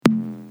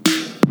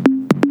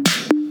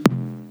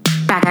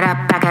Back it up,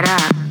 back it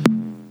up.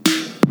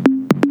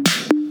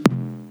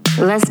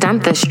 Let's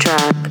dump this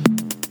truck.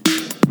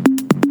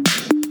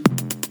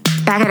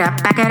 Back it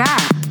up, back it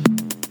up.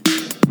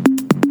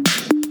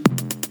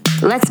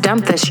 Let's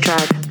dump this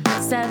truck.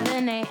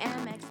 7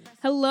 a.m.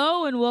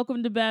 Hello and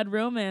welcome to Bad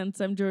Romance.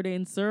 I'm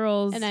Jordan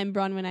Searles. And I'm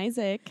Bronwyn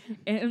Isaac.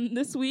 And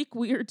this week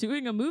we are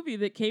doing a movie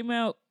that came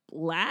out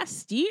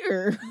last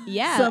year.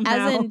 Yeah,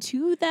 somehow. as in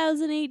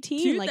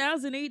 2018. 2018.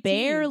 Like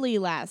barely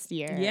last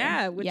year.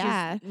 Yeah,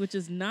 which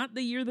is not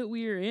the year that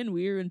we are in.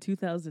 We are in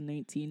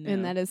 2018 now.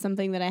 And that is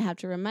something that I have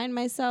to remind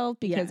myself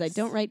because I Yes.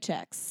 don't write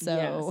checks.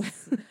 So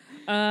Yes.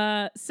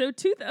 So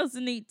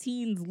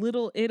 2018's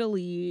Little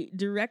Italy,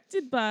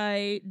 directed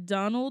by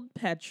Donald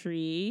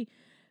Petrie,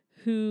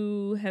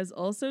 who has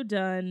also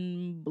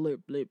done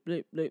bloop, bloop,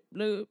 bloop, bloop,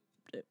 bloop,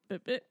 bloop, bloop,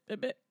 bloop, bloop,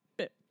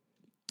 bloop.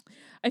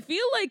 I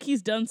feel like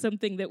he's done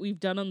something that we've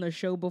done on the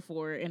show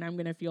before, and I'm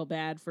going to feel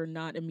bad for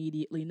not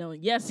immediately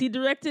knowing. Yes, he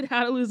directed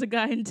How to Lose a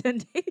Guy in 10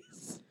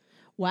 Days.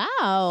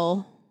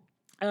 wow.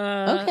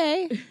 Okay.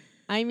 Okay.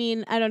 I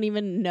mean, I don't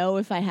even know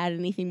if I had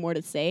anything more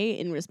to say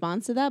in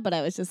response to that, but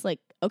I was just like,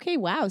 okay,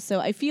 wow. So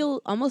I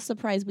feel almost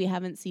surprised we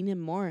haven't seen him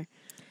more.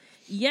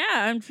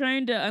 Yeah,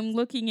 I'm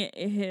looking at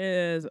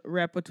his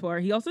repertoire.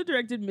 He also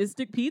directed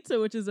Mystic Pizza,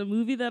 which is a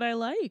movie that I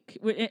like.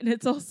 And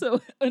it's also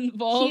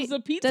involves a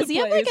pizza Does he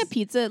place. have like a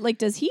pizza? Like,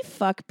 does he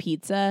fuck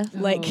pizza?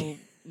 Like, Oh,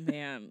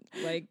 man.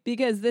 Like,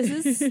 because this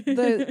is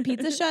the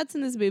pizza shots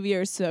in this movie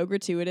are so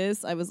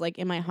gratuitous. I was like,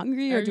 am I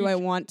hungry or Are do you I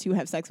sh- want to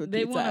have sex with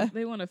they pizza?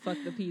 want to fuck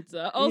the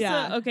pizza. Also,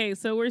 Yeah. okay,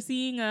 so we're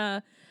seeing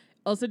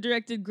also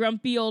directed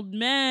Grumpy Old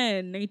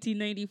Men,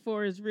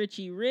 1994 is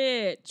Richie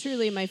Rich.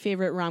 Truly my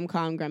favorite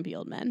rom-com, Grumpy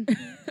Old Men.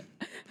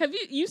 Have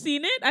you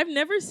seen it? I've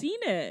never seen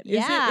it. Is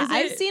Yeah, it-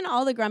 I've seen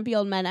all the Grumpy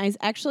Old Men. I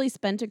actually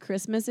spent a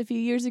Christmas a few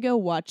years ago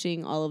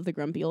watching all of the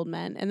Grumpy Old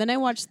Men. And then I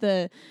watched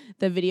the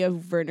video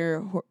of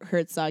Werner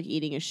Herzog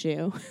eating a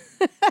shoe.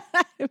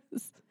 It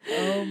was-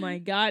 Oh my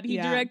God. He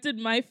Yeah. directed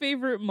My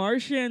Favorite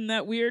Martian,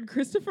 that weird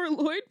Christopher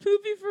Lloyd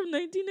movie from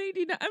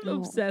 1989. I'm Oh.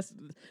 obsessed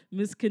with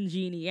Miss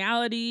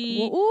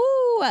Congeniality.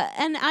 Ooh,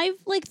 and I've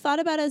like thought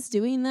about us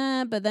doing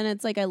that, but then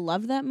it's like I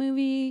love that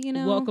movie, you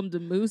know. Welcome to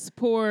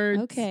Mooseport.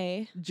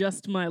 Okay.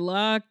 Just My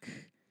Luck.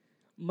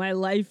 My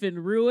Life in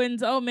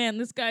Ruins. Oh man,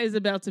 this guy's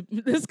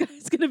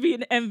gonna be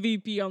an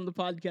MVP on the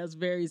podcast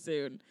very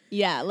soon.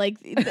 Yeah, like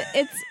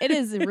it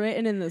is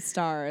written in the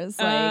stars.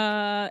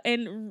 Like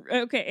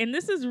And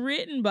this is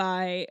written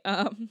by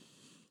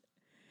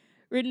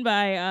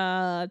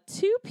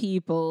two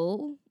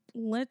people.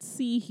 Let's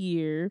see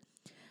here.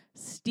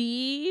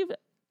 Steve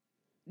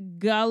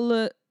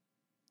Gallucci.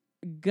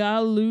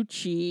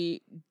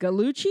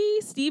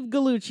 Steve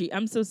Gallucci.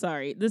 I'm so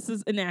sorry. This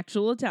is an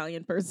actual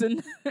Italian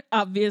person,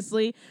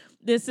 obviously.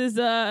 This is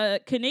a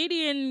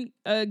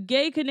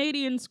gay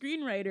Canadian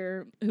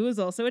screenwriter who is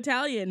also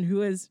Italian, who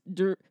has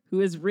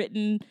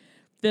written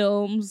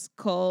films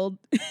called.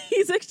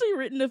 He's actually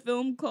written a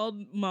film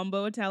called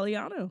Mambo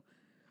Italiano.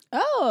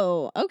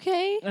 oh,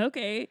 okay.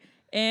 Okay,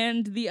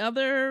 and the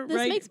other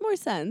This makes more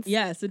sense.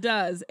 Yes, it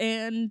does.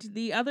 And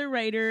the other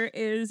writer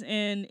is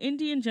an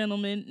Indian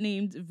gentleman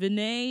named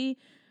Vinay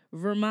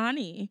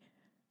Vermani.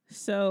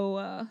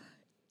 So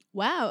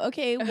Wow.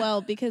 Okay.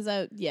 Well, because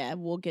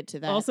we'll get to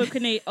that. also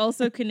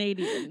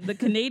Canadian. The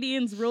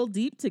Canadians roll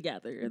deep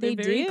together. They're They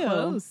very do.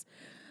 close.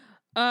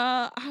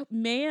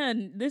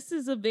 Man, this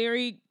is a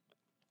very.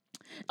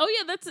 Oh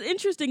yeah, that's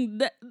interesting.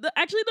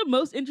 Actually, the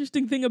most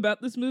interesting thing about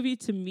this movie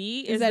to me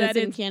is that it's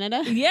in it's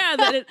Canada. yeah,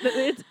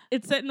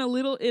 it's set in a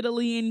little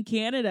Italy in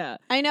Canada.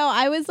 I know.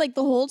 I was like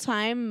the whole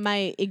time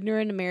my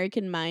ignorant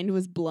American mind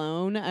was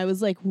blown. I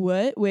was like,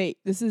 "What? Wait,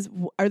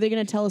 are they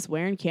going to tell us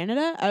where in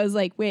Canada?" I was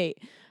like, "Wait,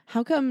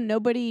 how come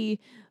nobody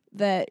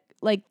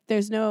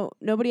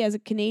nobody has a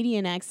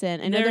Canadian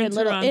accent? I know They're they're in in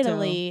Little Toronto.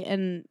 Italy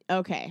and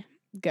okay,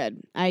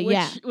 good.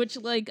 Which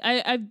like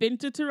I've been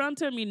to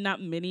Toronto. I mean, not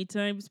many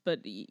times, but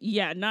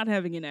yeah, not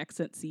having an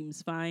accent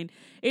seems fine.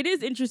 It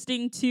is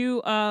interesting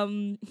too,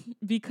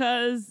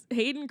 because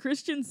Hayden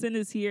Christensen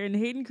is here, and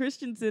Hayden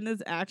Christensen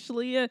is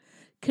actually a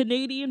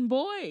Canadian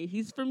boy.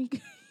 He's from.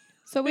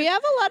 So we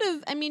have a lot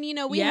of, I mean,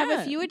 we have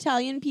Yeah. a few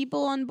Italian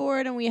people on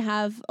board and we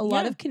have a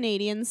lot Yeah. of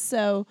Canadians.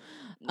 So,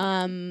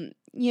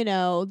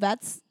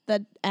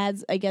 that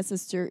adds, I guess, a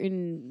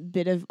certain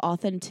bit of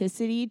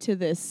authenticity to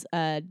this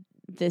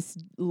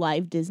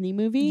live Disney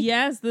movie.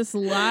 Yes, this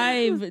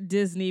live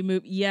Disney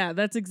movie. Yeah,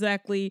 that's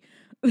exactly.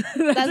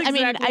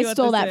 I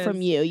stole that from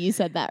you. You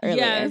said that earlier.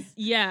 Yes,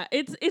 yeah.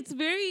 It's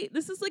very.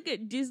 This is like a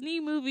Disney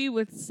movie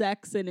with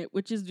sex in it,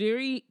 which is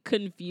very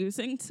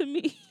confusing to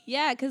me.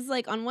 Yeah, because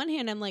like on one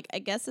hand, I'm like, I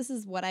guess this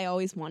is what I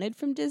always wanted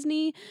from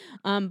Disney,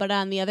 but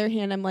on the other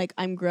hand, I'm like,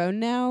 I'm grown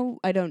now.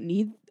 I don't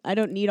need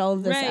all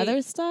of this Right.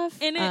 other stuff.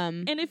 And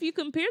if you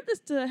compare this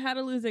to How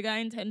to Lose a Guy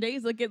in 10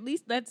 Days, like at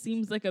least that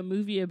seems like a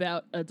movie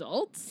about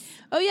adults.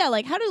 Oh yeah,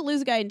 like How to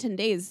Lose a Guy in 10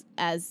 Days,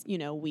 as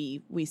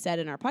we said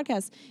in our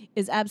podcast,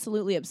 is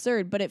absolutely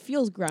absurd, but it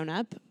feels grown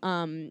up.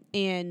 And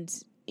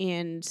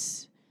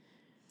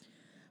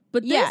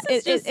But Yeah,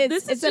 this is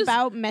it's just,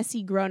 about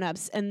messy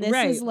grown-ups, and this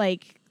Right. is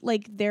like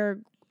they're.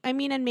 I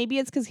mean, and maybe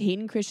it's because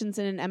Hayden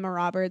Christensen and Emma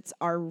Roberts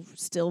are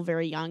still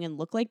very young and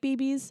look like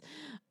babies,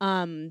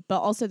 but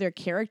also their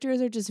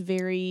characters are just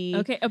very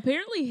okay.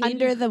 Apparently, Hayden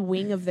under the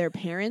wing of their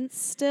parents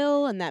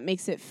still, and that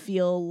makes it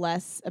feel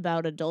less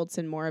about adults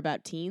and more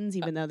about teens,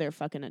 even though they're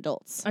fucking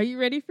adults. Are you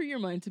ready for your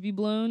mind to be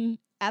blown?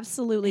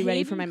 Absolutely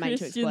ready for my Hayden mind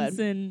to explode.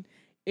 Christensen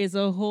is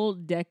a whole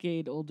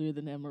decade older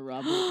than Emma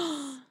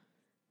Roberts.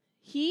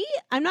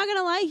 I'm not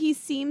gonna lie, he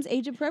seems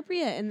age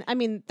appropriate, and I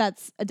mean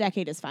that's a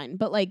decade is fine,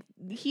 but like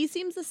he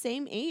seems the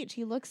same age.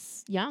 He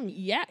looks young.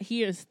 Yeah,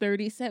 he is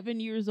 37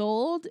 years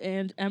old,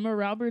 and Emma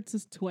Roberts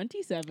is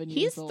 27 years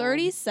He's old.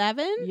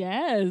 37.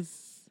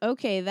 Yes.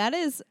 Okay, that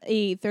is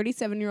a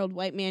 37-year-old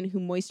white man who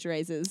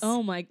moisturizes.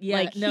 Oh my, yeah.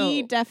 like no,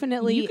 he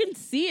definitely. you can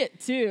see it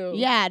too.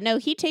 Yeah, no,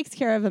 he takes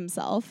care of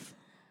himself.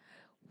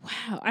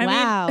 Wow.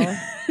 Wow. mean,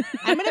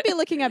 I'm gonna be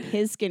looking up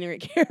his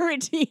skincare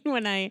routine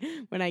when I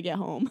get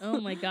home. Oh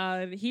my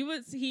god, he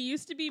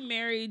used to be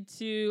married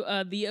to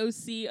the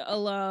OC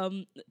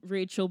alum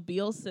Rachel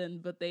Bielson,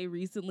 but they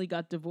recently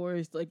got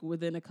divorced like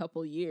within a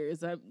couple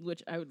years.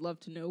 Which I would love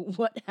to know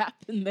what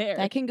happened there.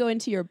 That can go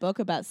into your book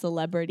about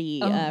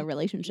celebrity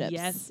relationships.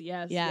 Yes,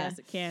 Yeah. yes,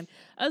 it can.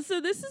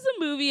 So this is a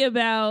movie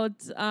about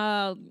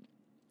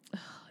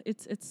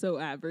it's so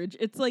average.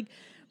 It's like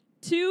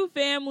two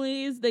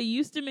families, they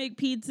used to make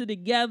pizza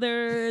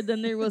together,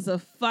 then there was a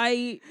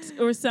fight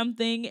or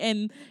something,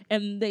 and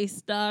they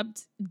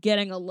stopped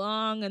getting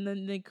along, and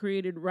then they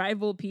created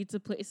rival pizza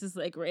places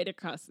like right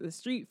across the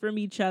street from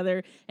each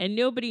other, and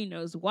nobody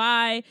knows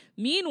why.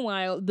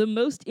 Meanwhile, the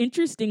most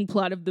interesting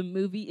plot of the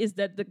movie is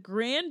that the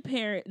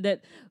grandparent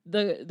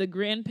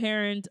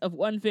of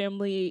one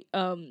family,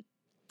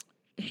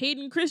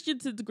 Hayden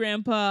Christensen's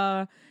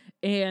grandpa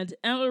and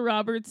Emma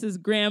Roberts'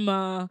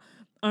 grandma,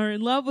 are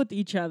in love with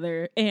each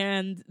other,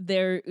 and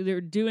they're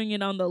doing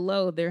it on the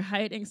low. They're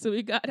hiding. So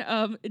we got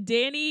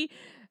Danny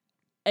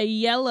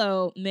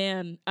Aiello.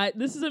 Man,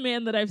 this is a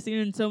man that I've seen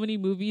in so many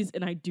movies,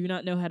 and I do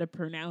not know how to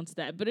pronounce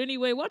that. But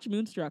anyway, watch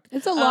Moonstruck.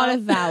 It's a lot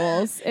of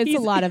vowels. It's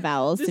a lot of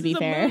vowels, to be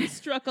fair. This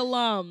is a Moonstruck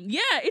alum.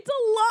 Yeah, it's a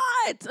lot.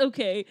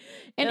 Okay.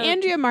 And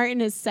Andrea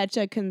Martin is such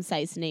a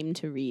concise name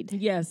to read.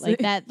 Yes. Like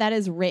that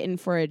is written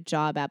for a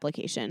job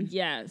application.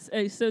 Yes.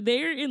 So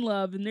they're in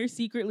love, and they're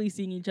secretly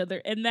seeing each other.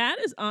 And that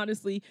is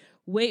honestly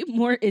way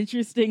more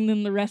interesting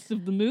than the rest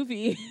of the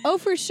movie. Oh,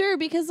 for sure.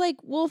 Because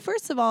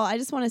first of all, I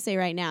just want to say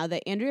right now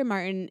that Andrea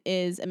Martin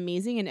is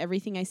amazing in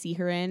everything I see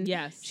her in.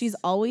 Yes. She's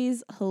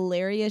always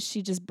hilarious.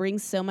 She just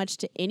brings so much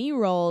to any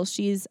role.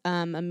 She's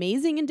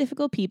amazing in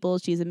Difficult People.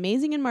 She's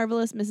amazing in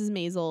Marvelous Mrs.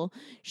 Maisel.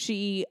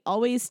 She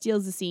always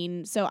steals the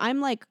scene. So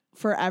I'm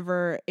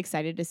forever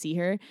excited to see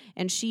her.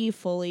 And she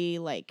fully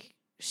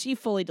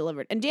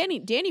delivered. And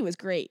Danny was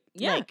great.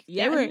 Yeah.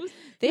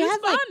 They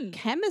had fun.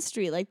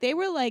 Chemistry.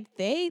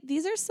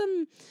 These are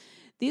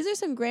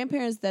some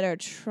grandparents that are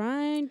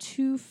trying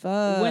to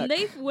fuck. When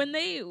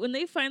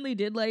they finally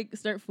did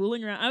start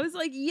fooling around, I was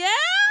like, yeah.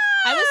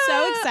 I was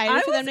so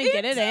excited for them to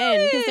get it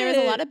in because there was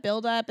a lot of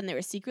build up and they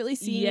were secretly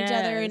seeing each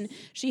other, and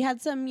she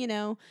had some,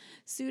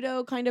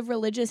 pseudo kind of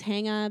religious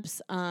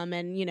hang-ups,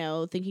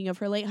 and thinking of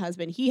her late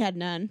husband. He had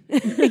none.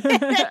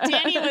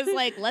 Danny was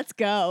like, let's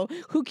go.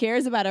 Who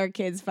cares about our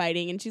kids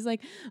fighting? And she's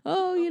like,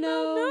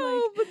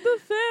 oh, but the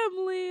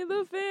family.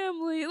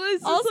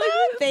 Also,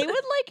 they would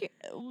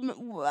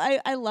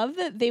I love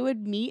that they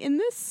would meet in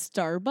this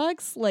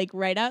Starbucks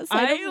right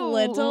outside of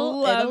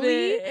Little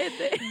Italy,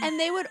 and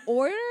they would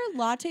order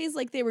lattes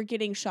like they were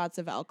getting shots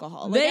of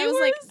alcohol. I was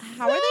like,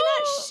 how are they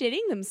not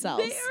shitting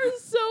themselves? They are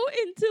so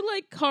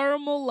into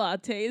caramel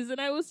lattes,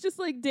 and I was just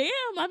like, damn,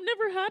 I've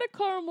never had a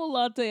caramel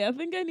latte. I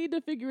think I need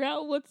to figure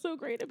out what's so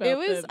great about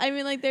them. I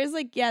mean,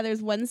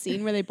 there's one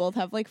scene where they both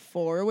have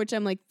 4, which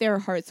I'm like, their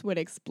hearts would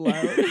explode.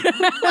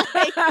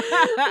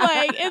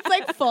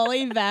 It's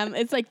fully them.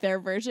 It's their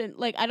version.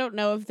 I don't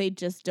know if they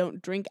just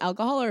don't drink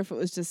alcohol or if it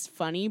was just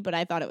funny, but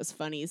I thought it was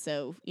funny,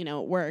 so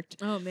it worked.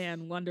 Oh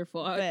man,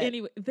 wonderful.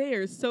 Anyway, they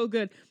are so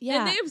good. Yeah.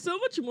 And they have so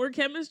much more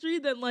chemistry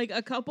than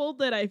a couple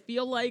that I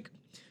feel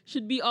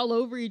should be all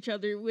over each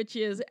other, which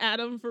is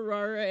Adam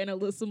Ferrara and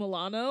Alyssa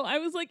Milano. I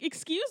was like,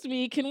 excuse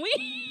me, can we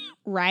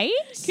right?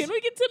 Can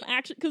we get some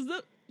action? Because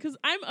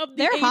I'm of the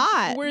they're age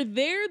hot. where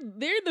they're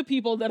the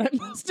people that I'm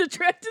most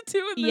attracted to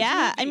in this movie.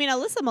 I mean,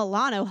 Alyssa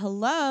Milano,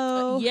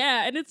 hello.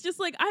 Yeah, and it's just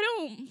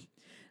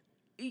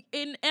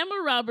in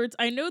Emma Roberts,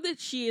 I know that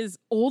she is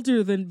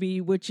older than me,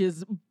 which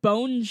is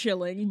bone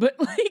chilling, but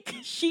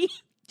she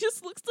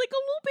just looks like a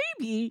little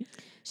baby.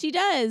 She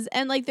does.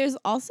 And there's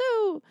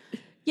also,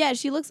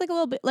 she looks like a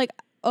little bit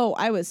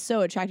I was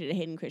so attracted to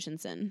Hayden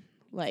Christensen.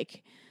 But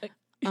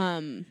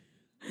you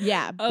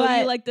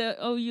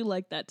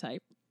like that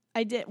type.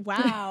 I did.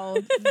 Wow.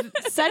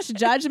 Such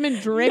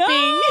judgment dripping.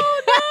 No.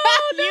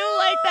 You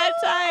like that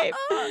type.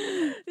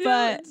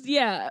 But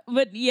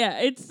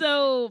it's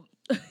so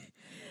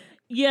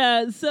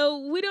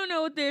so we don't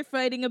know what they're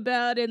fighting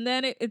about, and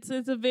then it's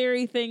a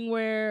very thing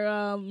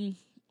where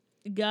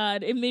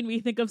God, it made me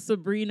think of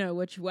Sabrina,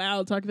 which,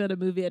 wow, talk about a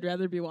movie I'd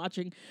rather be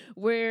watching,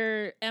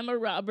 where Emma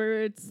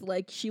Roberts,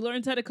 like, she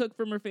learns how to cook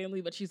from her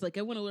family, but she's like,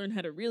 I want to learn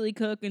how to really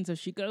cook, and so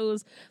she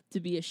goes to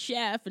be a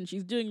chef, and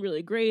she's doing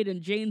really great,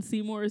 and Jane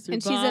Seymour is her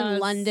boss. And she's in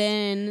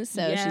London,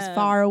 so she's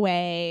far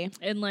away.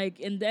 And,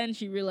 like, and then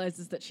she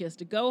realizes that she has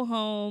to go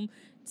home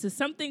to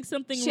something.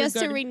 She has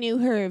to renew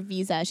her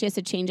visa. She has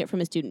to change it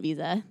from a student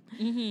visa.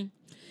 Mm-hmm.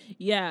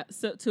 Yeah,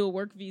 so to a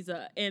work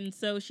visa. And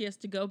so she has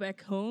to go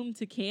back home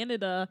to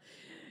Canada.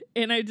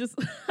 And I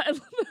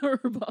love how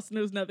her boss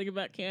knows nothing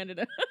about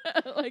Canada.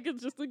 Like,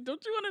 it's just like,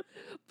 don't you want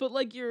to put,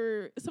 like,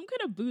 some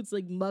kind of boots,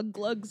 like mug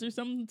lugs or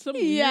some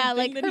yeah,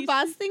 weird thing like her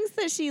boss thinks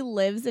that she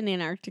lives in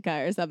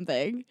Antarctica or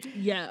something.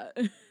 Yeah.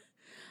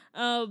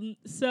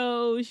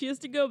 So she has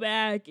to go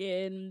back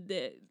and,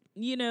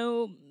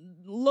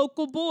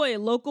 local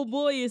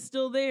boy is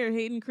still there.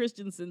 Hayden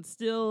Christensen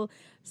still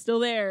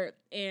there.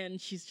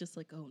 And she's just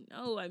like, oh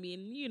no, I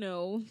mean,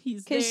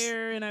 he's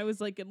there. And I was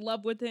like in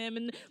love with him.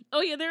 And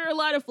oh yeah, there are a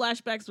lot of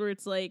flashbacks where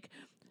it's like,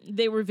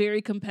 they were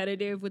very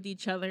competitive with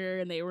each other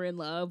and they were in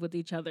love with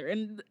each other.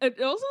 And it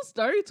also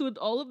starts with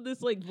all of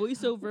this like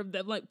voiceover of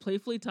them like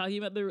playfully talking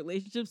about their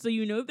relationship. So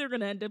they're going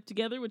to end up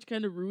together, which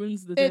kind of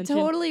ruins the tension. It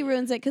totally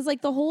ruins it. Cause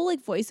like the whole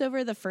like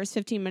voiceover, the first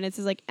 15 minutes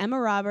is like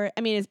Emma Roberts.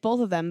 I mean, it's both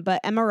of them, but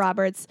Emma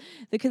Roberts,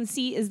 the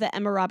conceit is that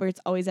Emma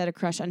Roberts always had a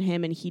crush on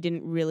him and he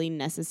didn't really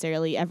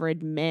necessarily ever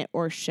admit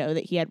or show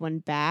that he had one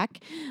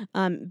back.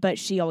 But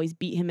she always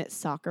beat him at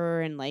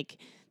soccer and like,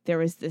 there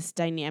was this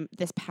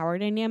power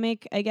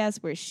dynamic, I guess,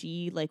 where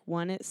she like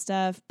won at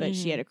stuff, but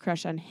she had a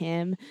crush on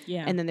him.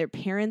 Yeah. And then their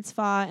parents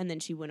fought and then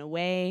she went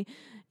away.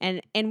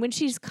 And when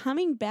she's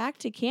coming back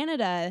to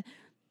Canada,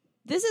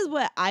 this is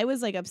what I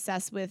was like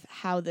obsessed with,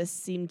 how this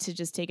seemed to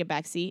just take a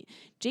backseat.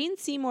 Jane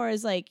Seymour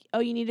is like, oh,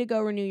 you need to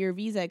go renew your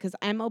visa because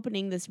I'm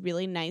opening this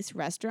really nice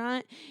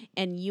restaurant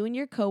and you and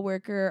your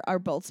coworker are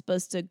both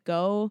supposed to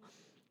go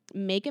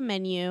make a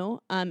menu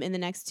in the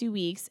next 2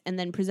 weeks and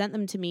then present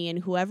them to me, and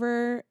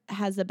whoever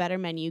has the better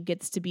menu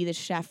gets to be the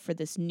chef for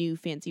this new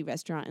fancy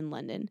restaurant in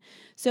London.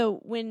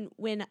 So when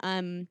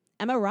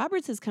Emma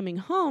Roberts is coming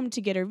home to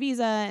get her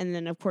visa and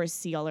then of course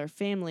see all her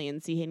family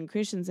and see Hayden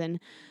Christensen,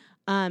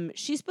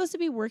 she's supposed to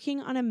be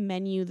working on a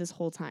menu this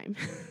whole time.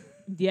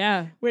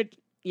 Yeah.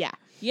 Yeah.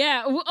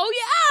 Yeah. Oh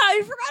yeah. I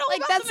forgot all like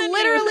about that's the menu.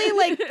 literally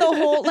like the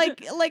whole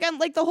I'm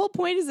like the whole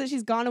point is that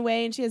she's gone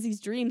away and she has these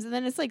dreams, and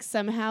then it's like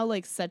somehow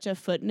like such a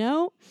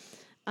footnote.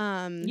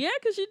 Yeah,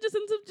 because she just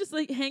ends up just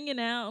like hanging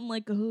out. I'm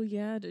like, oh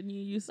yeah, didn't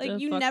you used to?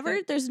 Like you never.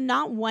 That? There's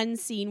not one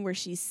scene where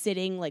she's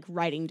sitting like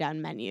writing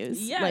down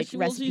menus. Yeah, like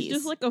recipes. She's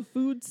just like a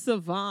food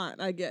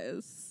savant, I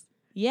guess.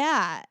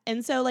 Yeah,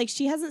 and so like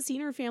she hasn't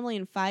seen her family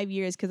in 5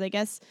 years because I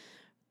guess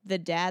the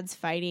dad's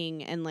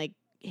fighting and like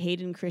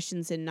Hayden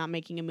Christensen not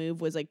making a move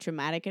was like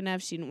traumatic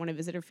enough. She didn't want to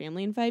visit her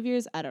family in 5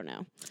 years. I don't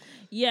know.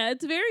 Yeah,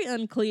 it's very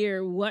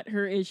unclear what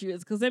her issue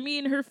is. Because, I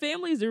mean, her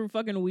families are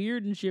fucking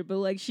weird and shit, but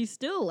like she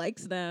still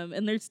likes them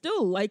and they're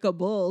still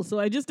likable. So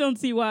I just don't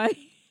see why.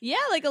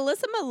 Yeah, like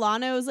Alyssa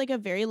Milano is like a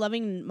very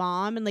loving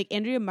mom, and like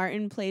Andrea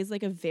Martin plays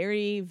like a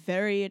very,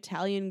 very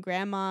Italian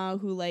grandma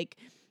who like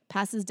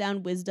passes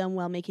down wisdom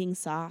while making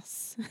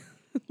sauce.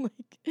 Like,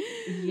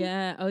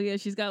 yeah. Oh yeah,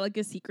 she's got like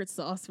a secret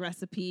sauce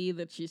recipe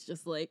that she's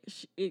just like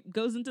it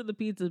goes into the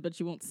pizza, but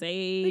she won't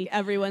say. Like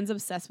everyone's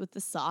obsessed with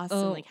the sauce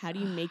and like how do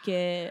you make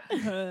it?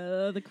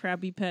 The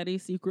Krabby Patty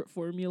secret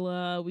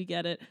formula. We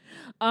get it.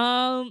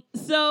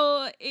 It's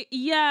so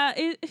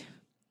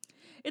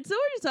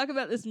hard to talk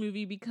about this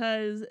movie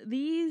because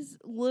these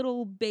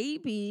little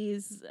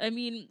babies. I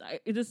mean,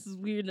 this is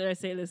weird that I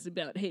say this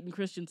about Hayden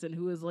Christensen,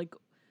 who is like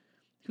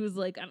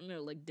I don't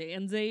know, like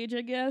Dan's age,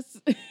 I guess.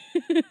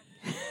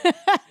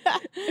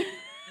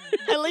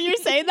 You're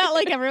saying that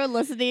like everyone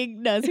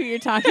listening knows who you're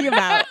talking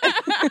about.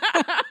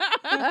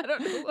 I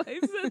don't know why I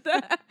said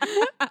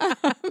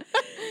that.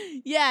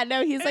 Yeah,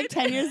 no, he's like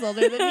 10 years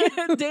older than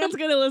you. Dan's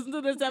gonna listen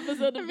to this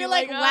episode and be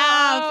like,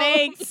 wow,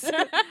 thanks.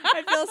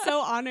 I feel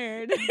so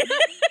honored. But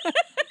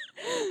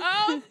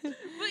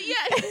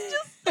yeah, it's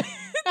just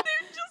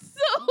they're just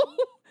so.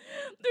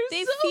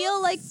 They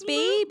feel like smooth.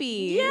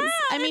 babies. Yeah,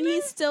 I mean,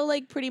 he's still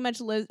like pretty much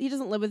lives. He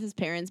doesn't live with his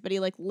parents, but he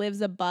like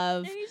lives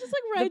above and he just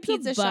like rides the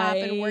pizza a shop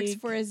bike. and works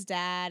for his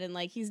dad, and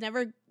like he's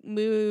never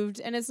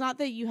moved. And it's not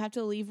that you have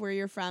to leave where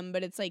you're from,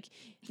 but it's like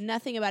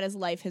nothing about his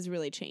life has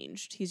really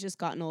changed. He's just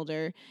gotten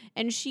older,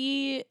 and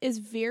she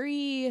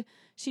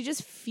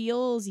just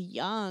feels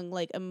young,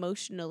 like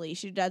emotionally.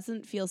 She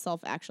doesn't feel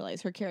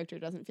self-actualized. Her character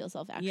doesn't feel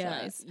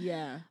self-actualized.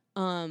 Yeah.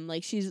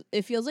 Like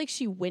it feels like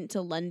she went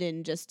to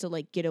London just to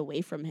like get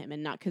away from him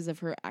and not because of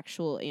her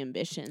actual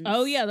ambitions.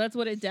 Oh yeah, that's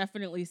what it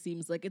definitely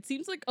seems like. It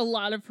seems like a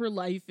lot of her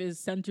life is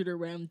centered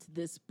around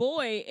this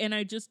boy, and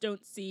I just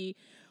don't see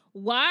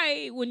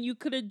why when you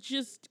could have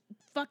just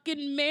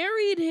fucking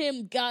married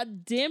him.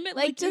 God damn it.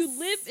 Like you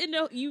live in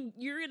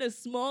you're in a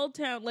small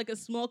town, like a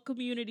small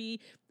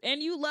community,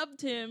 and you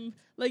loved him.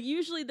 Like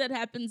usually that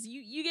happens.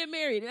 You get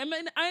married. I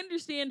mean, I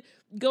understand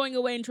going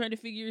away and trying to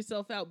figure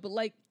yourself out, but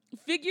like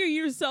figure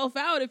yourself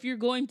out if you're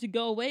going to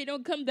go away.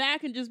 Don't come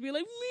back and just be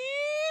like,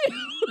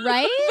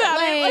 Right?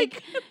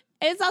 Like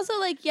it's also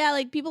like, yeah,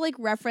 like people like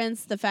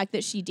reference the fact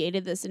that she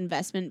dated this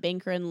investment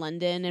banker in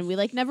London, and we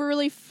like never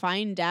really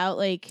find out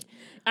like.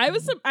 I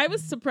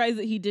was surprised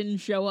that he didn't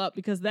show up,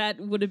 because that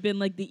would have been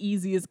like the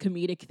easiest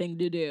comedic thing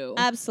to do.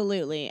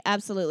 Absolutely.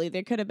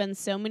 There could have been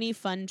so many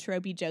fun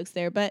tropey jokes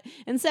there, but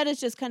instead it's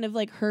just kind of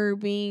like her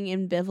being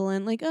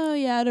ambivalent, like, oh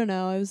yeah, I don't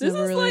know. I was This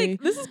never is really.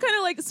 this is kind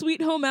of like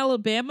Sweet Home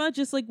Alabama,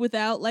 just like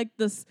without like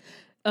this.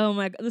 Oh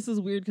my god, this is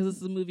weird because this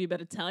is a movie about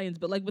Italians,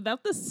 but like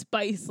without the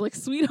spice, like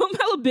Sweet Home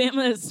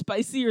Alabama is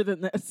spicier than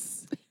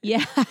this.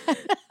 Yeah.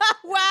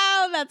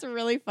 Wow, that's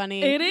really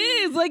funny. It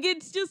is. Like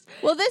it's just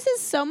Well, this is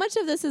so much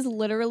of this is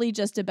literally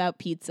just about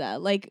pizza.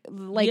 Like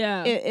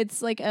Yeah.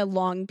 it's like a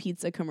long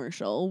pizza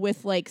commercial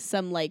with like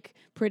some like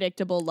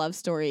predictable love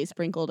story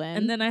sprinkled in.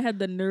 And then I had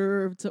the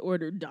nerve to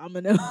order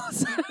Domino's.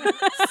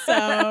 So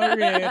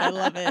rude. I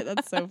love it.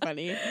 That's so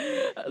funny.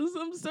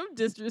 I'm so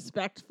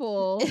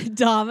disrespectful.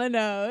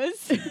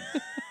 Domino's.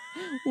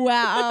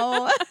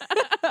 Wow.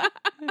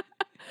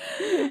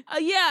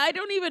 Yeah, I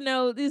don't even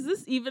know. Is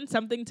this even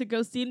something to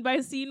go scene by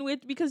scene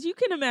with? Because you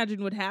can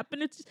imagine what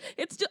happened. It's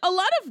just, a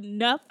lot of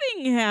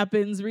nothing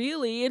happens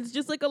really. It's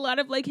just like a lot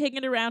of like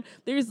hanging around.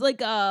 There's like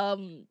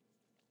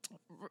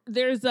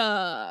there's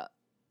an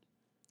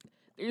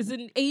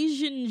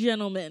Asian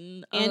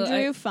gentleman,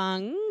 Andrew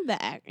Fung,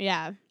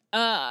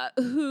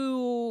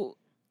 who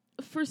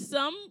for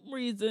some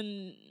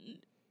reason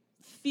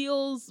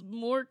feels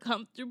more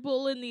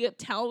comfortable in the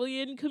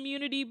Italian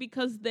community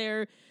because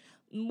they're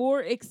more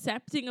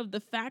accepting of the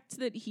fact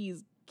that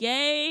he's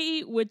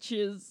gay, which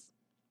is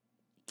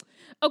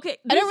okay.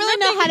 I don't really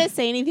know how to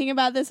say anything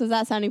about this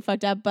without sounding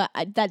fucked up, but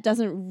that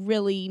doesn't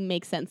really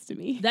make sense to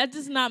me. That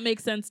does not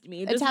make sense to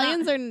me.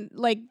 Italians are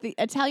like the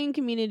Italian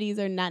communities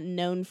are not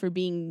known for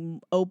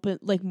being open,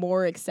 like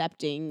more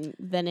accepting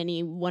than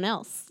anyone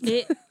else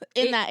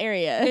in that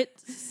area.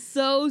 It's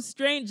so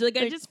strange. Like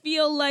I just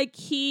feel like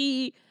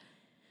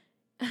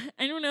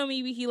I don't know,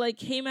 maybe he like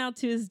came out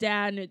to his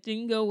dad and it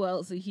didn't go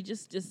well, so he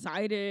just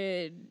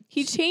decided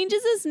he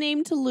changes his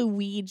name to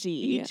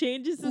Luigi. He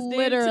changes his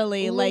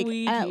literally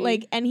name to Luigi.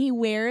 like and he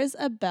wears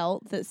a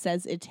belt that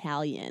says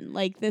Italian.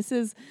 Like this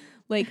is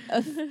like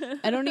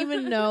I don't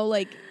even know,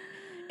 like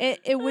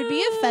it would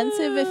be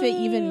offensive if it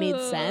even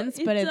made sense,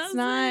 but it's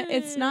not.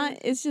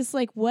 It's just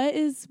like what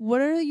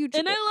are you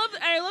And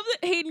I love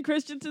that Hayden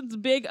Christensen's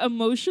big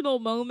emotional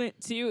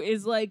moment too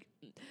is like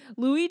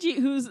Luigi,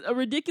 who's a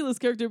ridiculous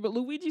character, but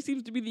Luigi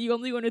seems to be the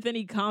only one with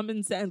any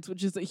common sense,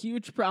 which is a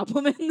huge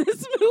problem in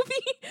this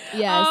movie.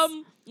 Yes.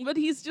 But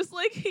he's just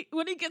like,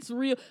 when he gets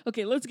real,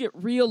 okay, let's get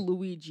real,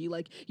 Luigi.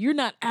 Like, you're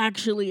not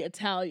actually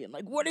Italian.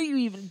 Like, what are you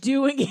even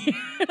doing here?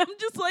 And I'm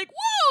just like,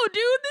 whoa,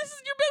 dude, this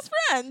is your best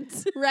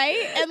friend.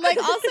 Right? And like,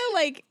 also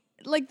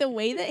like the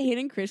way that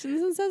Hayden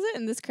Christensen says it,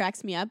 and this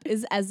cracks me up,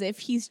 is as if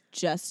he's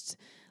just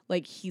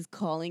like he's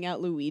calling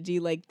out Luigi,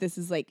 like this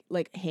is like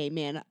hey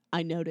man,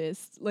 I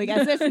noticed, like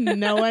as if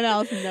no one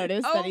else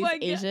noticed that he's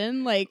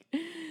Asian. Like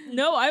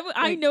no,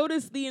 I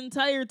noticed the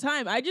entire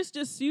time. I just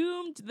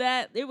assumed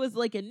that it was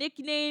like a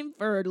nickname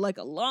for like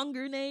a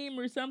longer name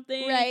or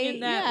something, right?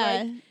 And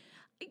that, like,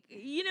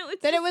 you know,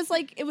 it's that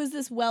it was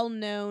this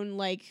well-known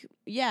like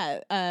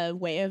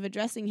way of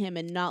addressing him,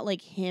 and not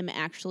like him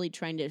actually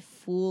trying to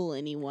fool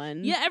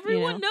anyone. Yeah,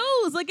 everyone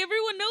knows. Like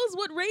everyone knows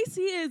what race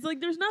he is. Like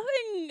there's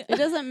nothing. It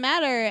doesn't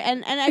matter.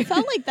 And I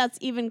felt like that's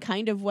even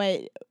kind of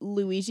what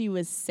Luigi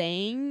was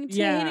saying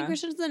to Hayden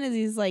Christensen, is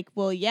he's like,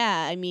 well,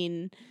 yeah, I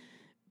mean,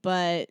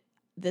 but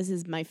this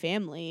is my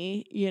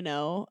family, you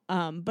know.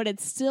 But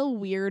it's still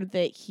weird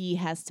that he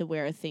has to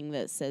wear a thing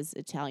that says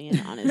Italian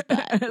on his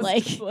butt.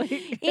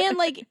 And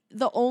like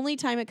the only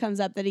time it comes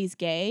up that he's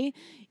gay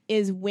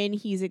is when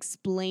he's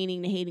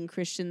explaining to Hayden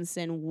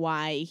Christensen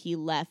why he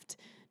left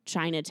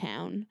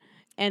Chinatown.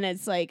 And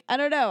it's like, I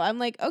don't know. I'm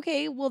like,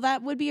 okay, well,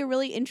 that would be a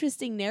really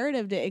interesting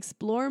narrative to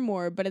explore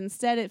more. But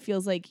instead, it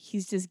feels like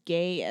he's just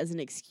gay as an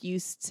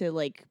excuse to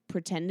like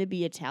pretend to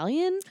be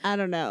Italian. I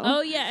don't know.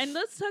 Oh, yeah. And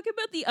let's talk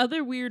about the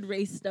other weird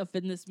race stuff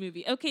in this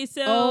movie. Okay,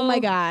 so. Oh, my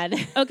God.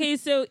 Okay,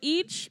 so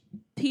each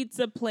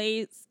pizza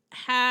place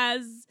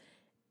has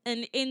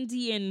an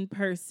Indian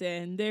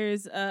person.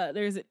 There's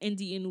an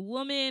Indian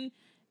woman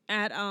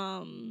at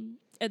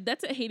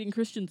that's at Hayden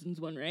Christensen's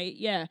one, right?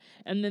 Yeah.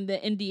 And then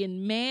the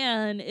Indian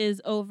man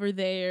is over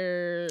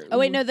there. Oh,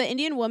 wait, no, the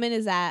Indian woman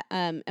is at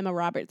Emma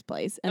Roberts'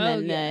 place. And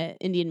then the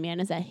Indian man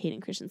is at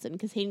Hayden Christensen,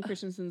 because Hayden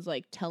Christensen's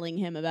like telling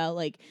him about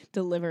like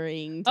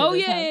delivering to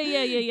his house.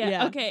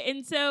 Yeah. Okay,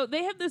 and so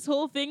they have this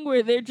whole thing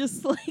where they're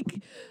just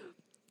like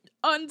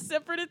on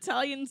separate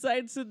Italian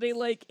sides, so they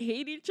like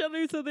hate each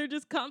other, so they're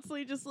just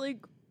constantly just like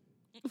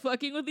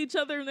fucking with each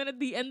other, and then at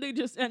the end they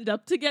just end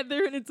up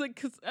together, and it's like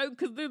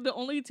because they're the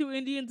only two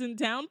Indians in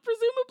town,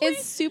 presumably.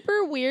 It's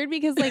super weird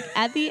because like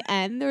at the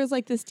end there was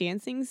like this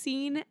dancing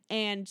scene,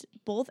 and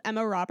both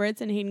Emma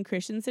Roberts and Hayden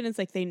Christensen, it's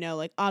like they know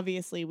like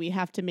obviously we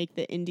have to make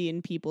the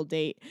Indian people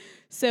date.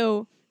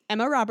 So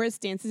Emma Roberts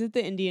dances with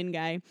the Indian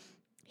guy.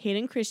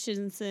 Hayden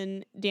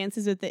Christensen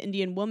dances with the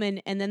Indian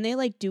woman, and then they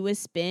like do a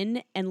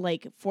spin and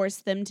like force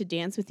them to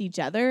dance with each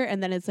other,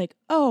 and then it's like,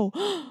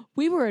 oh,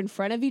 we were in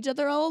front of each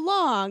other all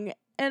along.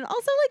 And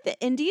also, like,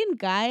 the Indian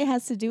guy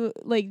has to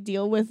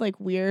deal with like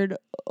weird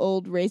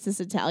old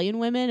racist Italian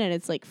women, and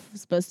it's like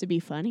supposed to be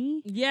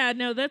funny. Yeah,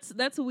 no, that's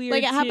weird.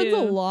 Like, it happens a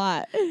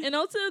lot. And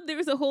also,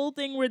 there's a whole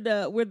thing where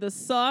the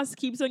sauce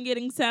keeps on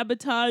getting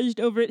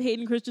sabotaged over at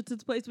Hayden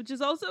Christensen's place, which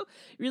is also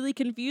really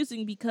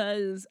confusing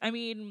because, I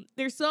mean,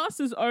 their sauce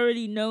is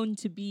already known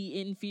to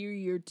be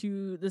inferior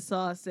to the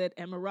sauce at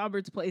Emma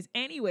Roberts' place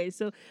anyway.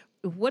 So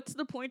what's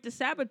the point to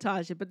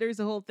sabotage it? But there's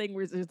a whole thing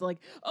where there's like,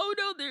 oh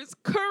no, there's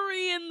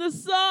curry in the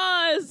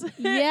sauce.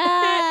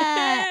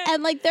 Yeah.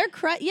 And like their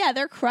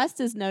crust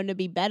is known to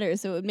be better,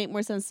 so it would make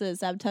more sense to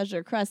sabotage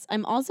their crust.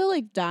 I'm also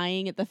like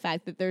dying at the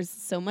fact that there's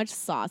so much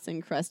sauce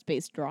and crust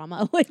based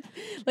drama.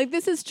 Like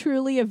this is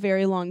truly a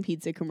very long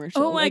pizza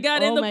commercial. Oh my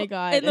god. Oh my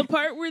god. And the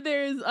part where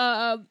there's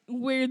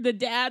where the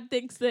dad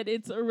thinks that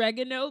it's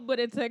oregano, but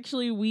it's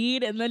actually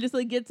weed, and then just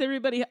like gets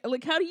everybody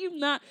like, how do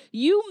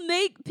you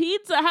make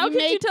pizza? How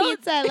could you tell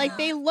pizza? Like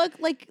they look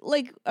like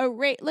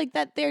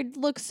that. They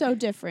look so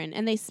different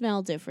and they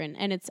smell different,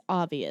 and it's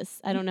obvious.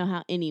 I don't know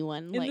how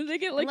anyone and then they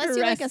get like unless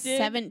arrested. you're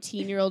like a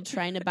 17-year-old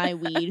trying to buy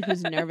weed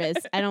who's nervous.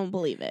 I don't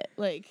believe it.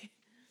 Like,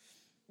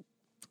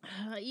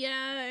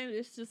 yeah,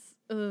 it's just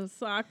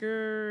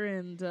soccer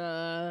and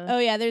oh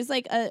yeah, there's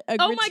like a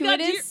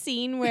gratuitous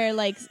scene where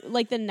like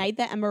the night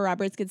that Emma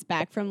Roberts gets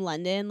back from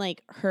London,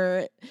 like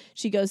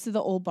she goes to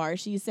the old bar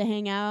she used to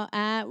hang out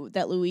at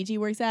that Luigi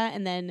works at,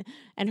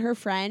 and her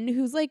friend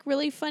who's like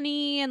really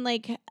funny and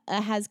like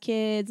has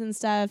kids and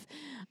stuff,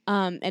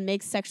 and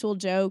makes sexual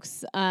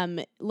jokes,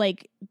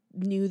 like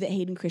knew that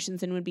Hayden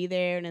Christensen would be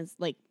there and is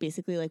like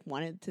basically like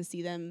wanted to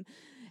see them.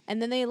 And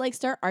then they like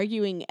start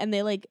arguing, and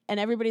they like, and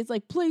everybody's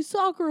like, play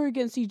soccer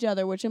against each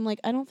other, which I'm like,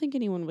 I don't think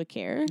anyone would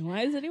care.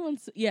 Why is everyone?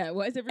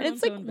 And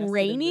it's like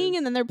raining,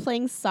 and then they're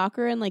playing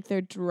soccer, and like they're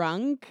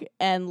drunk,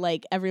 and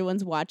like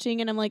everyone's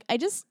watching, and I'm like,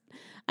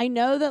 I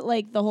know that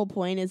like the whole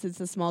point is it's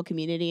a small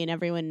community and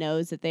everyone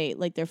knows that they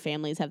like their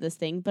families have this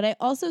thing, but I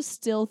also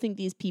still think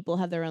these people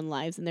have their own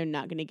lives and they're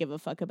not going to give a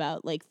fuck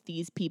about like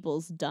these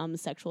people's dumb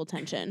sexual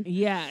tension.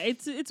 Yeah,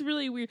 it's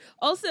really weird.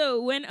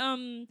 Also,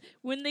 when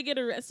they get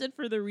arrested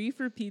for the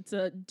reefer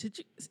pizza, did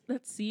you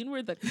that scene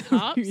where the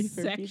cop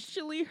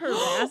sexually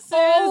harasses?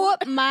 Oh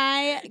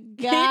my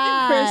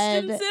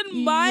god, Hayden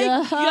Christensen,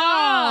 my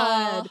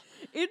god.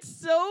 It's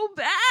so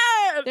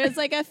bad. There's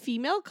like a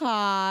female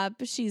cop.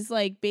 She's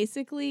like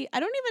basically, I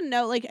don't even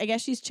know, like I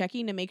guess she's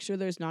checking to make sure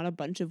there's not a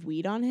bunch of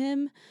weed on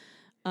him.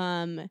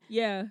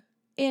 Yeah.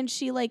 And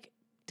she like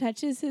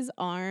touches his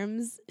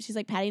arms. She's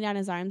like patting down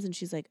his arms and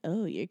she's like,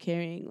 "Oh, you're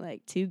carrying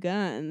like 2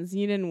 guns.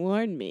 You didn't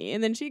warn me."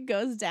 And then she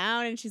goes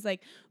down and she's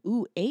like,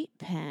 "Ooh,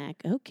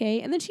 8-pack.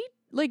 Okay." And then she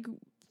like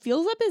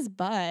feels up his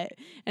butt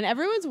and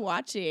everyone's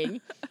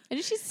watching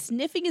and she's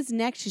sniffing his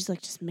neck. She's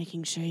like, just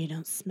making sure you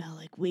don't smell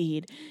like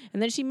weed.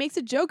 And then she makes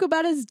a joke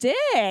about his dick.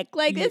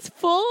 Like it's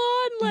full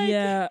on like,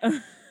 yeah.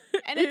 And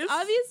it's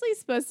obviously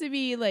supposed to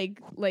be like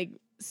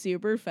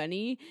super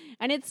funny.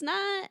 And it's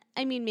not,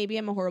 I mean, maybe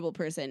I'm a horrible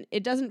person.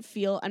 It doesn't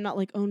feel, I'm not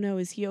like, oh no,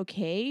 is he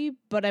okay?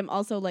 But I'm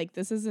also like,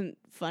 this isn't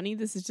funny.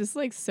 This is just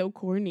like so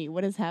corny.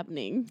 What is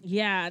happening?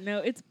 Yeah, no,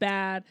 it's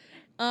bad.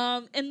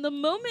 And the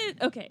moment,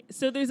 okay,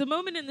 so there's a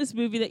moment in this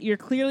movie that you're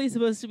clearly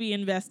supposed to be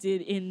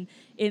invested in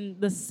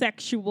the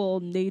sexual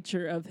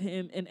nature of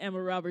him and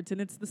Emma Roberts,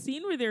 and it's the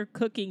scene where they're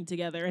cooking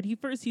together, and he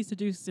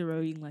seduces her,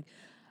 being like,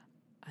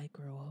 I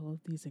grow all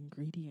of these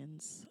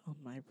ingredients on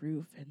my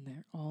roof, and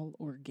they're all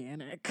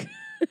organic.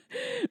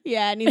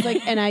 Yeah, and he's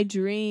like, and I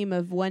dream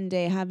of one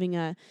day having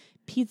a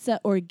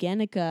pizza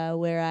organica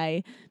where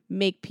I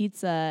make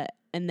pizza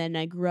and then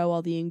I grow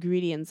all the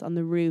ingredients on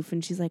the roof.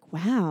 And she's like,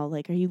 wow,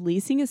 like, are you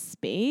leasing a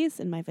space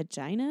in my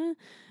vagina?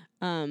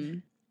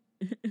 And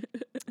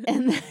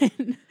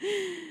then,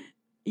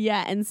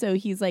 yeah. And so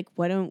he's like,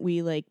 why don't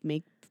we like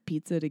make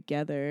pizza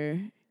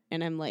together?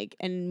 And I'm like,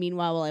 and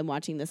meanwhile, while I'm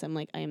watching this, I'm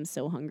like, I am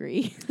so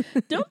hungry.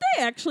 Don't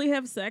they actually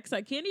have sex?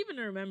 I can't even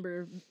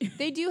remember.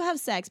 They do have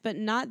sex, but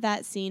not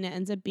that scene. It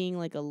ends up being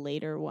like a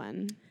later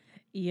one.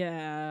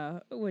 Yeah,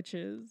 which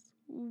is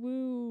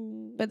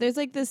woo. But there's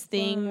like this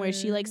thing where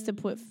she likes to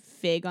put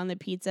fig on the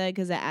pizza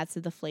because it adds to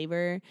the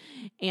flavor.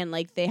 And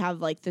like they have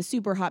like the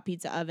super hot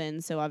pizza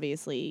oven. So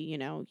obviously, you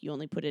know, you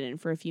only put it in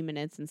for a few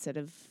minutes instead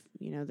of,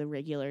 you know, the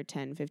regular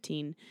 10,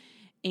 15.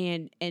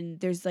 And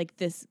there's like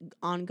this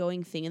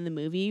ongoing thing in the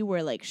movie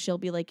where like she'll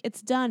be like,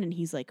 it's done. And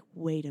he's like,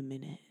 wait a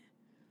minute.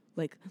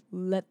 Like,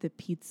 let the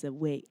pizza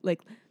wait.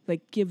 Like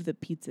give the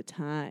pizza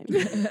time.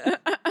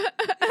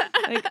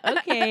 Like,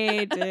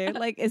 okay, dude.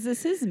 Like, is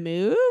this his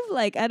move?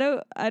 Like, I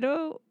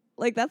don't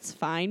like, that's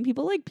fine.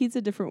 People like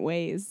pizza different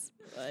ways.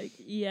 Like,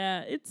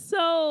 yeah, it's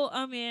so,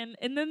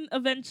 and then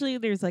eventually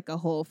there's like a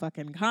whole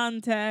fucking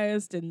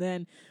contest, and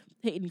then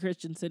Hayden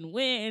Christensen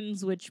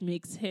wins, which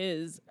makes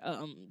his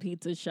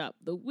pizza shop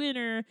the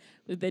winner.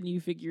 But then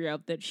you figure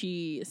out that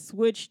she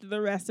switched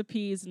the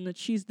recipes and that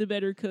she's the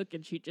better cook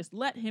and she just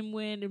let him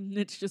win. And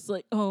it's just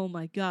like, oh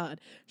my God,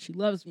 she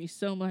loves me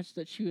so much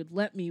that she would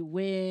let me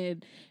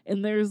win.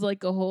 And there's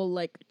like a whole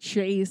like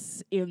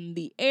chase in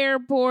the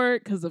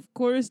airport, because of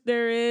course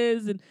there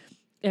is. And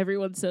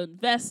everyone's so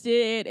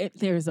invested.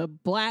 There's a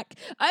black.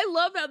 I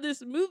love how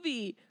this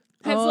movie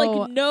has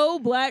like no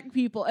black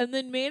people and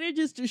then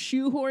manages to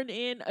shoehorn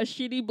in a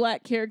shitty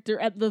black character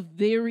at the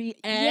very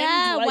end.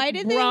 Yeah, like, why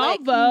did bravo. they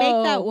like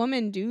make that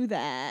woman do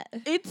that?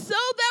 It's so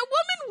that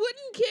woman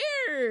wouldn't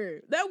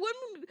care. That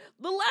woman,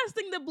 the last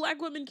thing that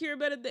black women care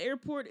about at the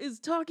airport is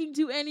talking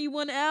to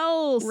anyone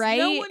else. Right?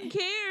 No one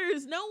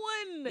cares. No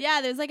one.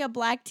 Yeah, there's like a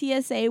black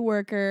TSA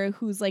worker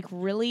who's like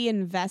really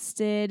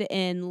invested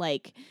in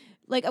like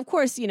of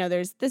course, you know,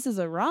 this is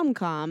a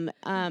rom-com.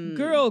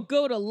 Girl,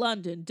 go to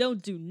London.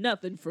 Don't do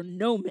nothing for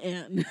no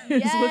man.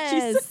 Is yes, what she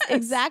says.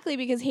 Exactly,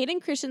 because Hayden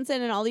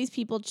Christensen and all these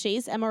people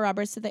chase Emma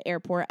Roberts to the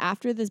airport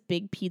after this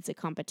big pizza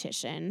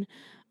competition.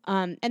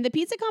 And the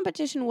pizza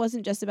competition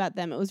wasn't just about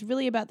them. It was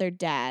really about their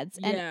dads.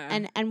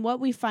 And what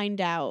we find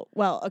out,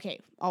 well,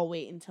 okay, I'll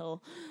wait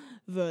until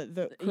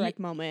the correct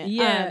moment.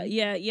 Yeah.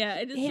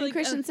 Hayden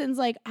Christensen's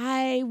like,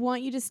 I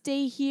want you to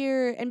stay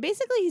here. And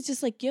basically he's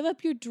just like, give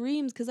up your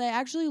dreams because I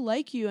actually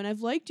like you and I've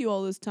liked you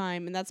all this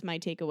time. And that's my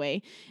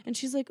takeaway. And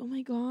she's like, oh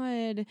my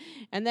God.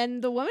 And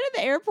then the woman at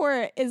the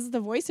airport is the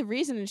voice of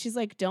reason. And she's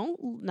like,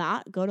 don't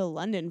not go to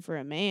London for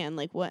a man.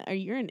 Like, what?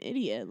 You're an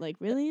idiot. Like,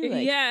 really?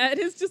 Like, yeah, it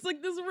is just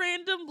like this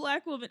random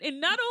black woman. And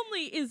not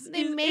only is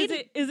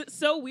it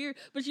so weird,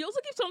 but she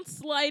also keeps on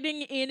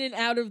sliding in and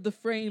out of the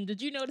frame.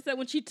 Did you notice that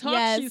when she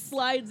talks, she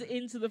slides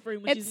into the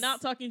frame. When she's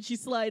not talking, she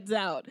slides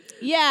out.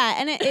 Yeah,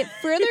 and it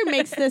further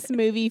makes this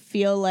movie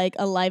feel like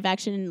a live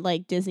action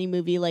like Disney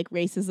movie, like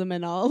racism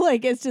and all.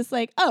 Like it's just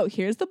like, oh,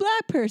 here's the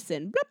black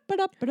person.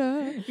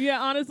 Yeah,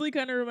 honestly,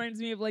 kind of reminds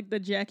me of like the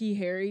Jackie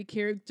Harry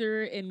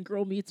character in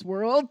Girl Meets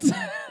World.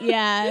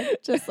 Yeah,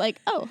 just like,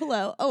 oh,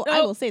 hello. Oh,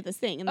 I will say this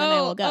thing, and then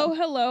I will go. Oh,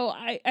 hello.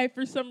 I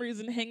for some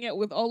reason hang out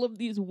with all of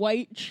these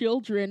white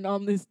children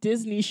on this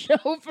Disney show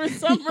for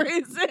some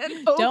reason.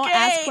 Okay. Don't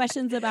ask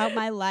questions about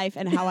my life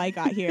and how I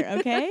got here,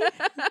 okay?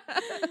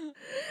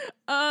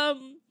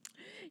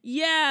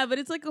 Yeah, but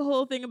it's like a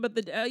whole thing about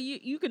the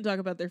you can talk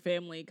about their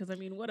family because I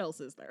mean, what else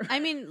is there?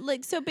 I mean,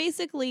 like, so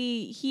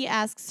basically he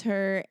asks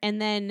her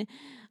and then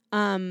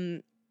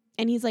and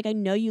he's like, I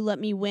know you let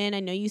me win, I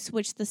know you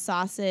switched the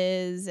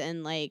sauces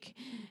and like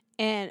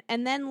and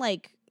then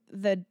like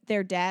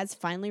their dads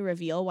finally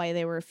reveal why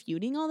they were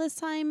feuding all this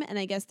time, and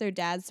I guess their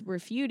dads were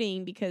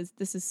feuding because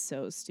this is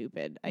so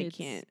stupid.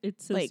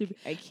 It's so stupid.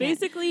 I can't.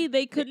 Basically,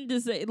 they couldn't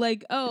decide.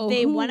 Like,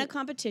 they won a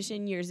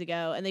competition years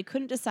ago, and they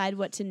couldn't decide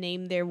what to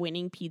name their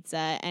winning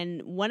pizza.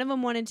 And one of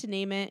them wanted to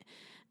name it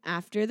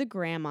after the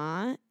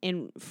grandma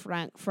in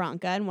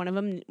Franca, and one of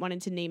them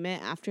wanted to name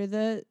it after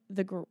the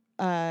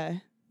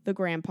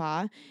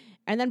grandpa.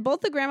 And then both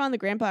the grandma and the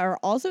grandpa are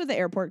also at the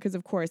airport because,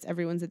 of course,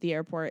 everyone's at the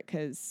airport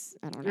because,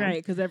 I don't know. Right,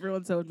 because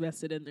everyone's so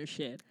invested in their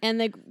shit. And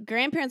the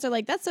grandparents are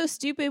like, that's so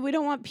stupid. We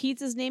don't want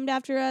pizzas named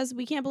after us.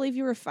 We can't believe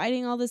you were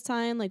fighting all this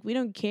time. Like, we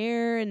don't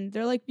care. And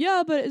they're like,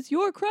 yeah, but it's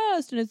your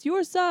crust and it's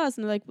your sauce.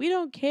 And they're like, we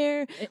don't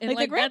care. And like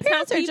the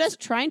grandparents are just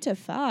trying to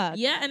fuck.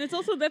 Yeah, and it's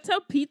also, that's how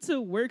pizza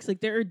works.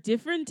 Like, there are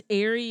different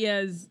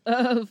areas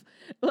of...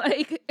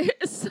 Like,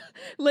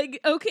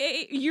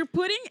 okay, you're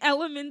putting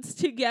elements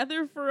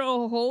together for a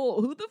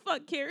whole. Who the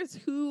fuck cares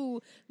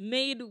who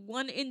made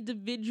one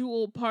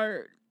individual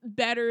part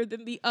better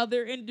than the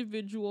other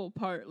individual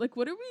part? Like,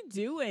 what are we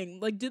doing?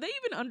 Like, do they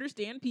even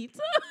understand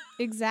pizza?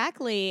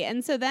 Exactly.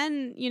 And so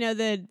then, you know,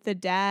 the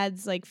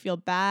dads like feel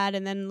bad,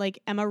 and then like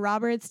Emma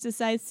Roberts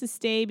decides to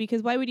stay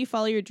because why would you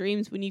follow your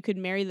dreams when you could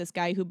marry this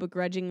guy who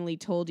begrudgingly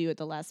told you at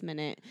the last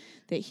minute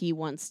that he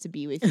wants to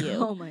be with you?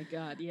 Oh my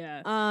God,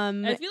 yeah.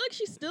 I feel like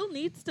she still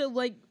needs to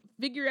like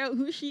figure out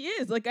who she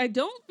is. Like, I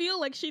don't feel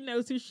like she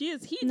knows who she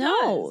is. He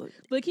does.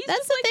 Like,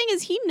 that's the thing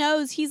is he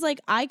knows. He's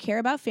like, I care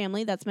about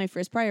family. That's my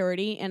first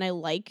priority, and I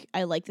like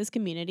this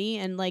community,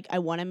 and like I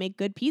want to make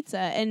good pizza,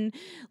 and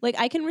like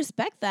I can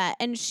respect that.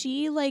 And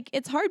she like,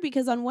 it's hard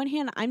because on one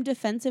hand I'm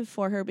defensive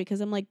for her because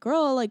I'm like,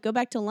 girl, like go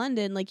back to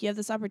London. Like you have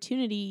this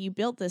opportunity. You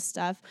built this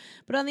stuff.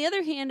 But on the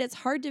other hand, it's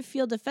hard to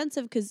feel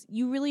defensive because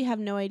you really have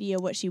no idea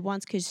what she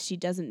wants because she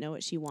doesn't know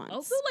what she wants.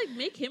 Also, like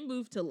make him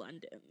move to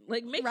London.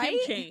 Like make him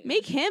change.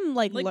 Make him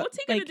like what's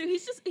he gonna do?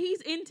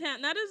 He's in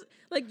town. That is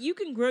like you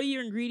can grow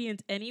your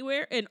ingredients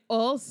anywhere, and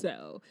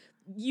also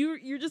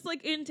you're just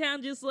like in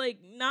town, just like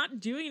not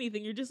doing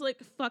anything. You're just like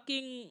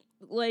fucking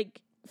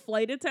like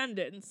flight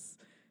attendants.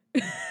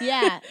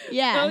 Yeah.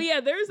 Oh yeah,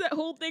 there's that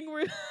whole thing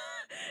where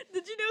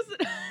did you notice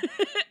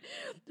that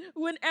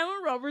when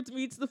Emma Roberts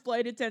meets the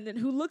flight attendant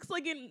who looks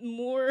like in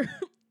more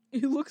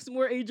looks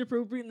more age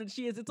appropriate than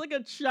she is. It's like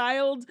a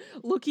child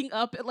looking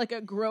up at like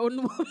a grown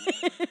woman.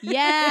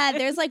 Yeah,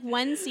 there's like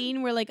one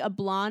scene where like a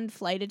blonde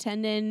flight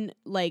attendant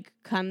like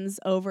comes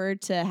over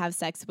to have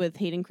sex with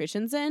Hayden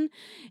Christensen,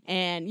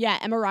 and yeah,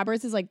 Emma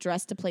Roberts is like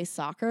dressed to play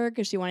soccer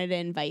because she wanted to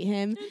invite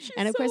him,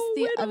 and of course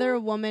the other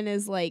woman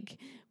is like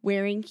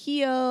wearing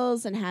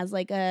heels and has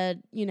like a,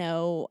 you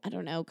know, I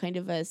don't know, kind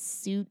of a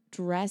suit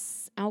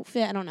dress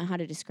outfit. I don't know how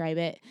to describe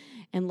it.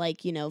 And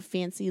like, you know,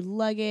 fancy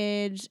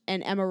luggage.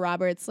 And Emma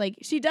Roberts, like,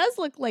 she does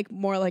look like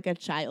more like a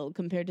child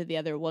compared to the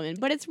other woman,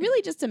 but it's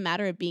really just a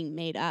matter of being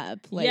made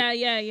up. Like,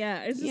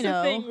 yeah. It's just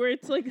a thing where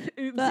it's like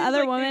the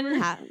other woman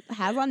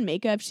has on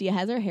makeup. She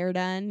has her hair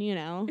done, you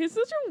know. It's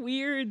such a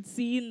weird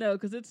scene though,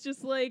 because it's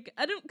just like,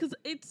 I'm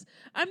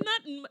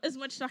not as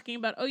much talking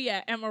about, oh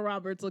yeah, Emma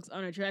Roberts looks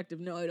unattractive.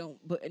 No, I don't.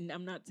 But and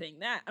I'm not saying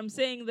that. I'm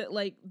saying that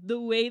like the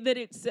way that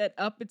it's set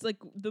up, it's like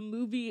the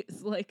movie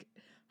is like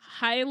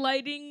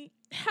highlighting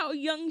how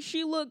young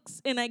she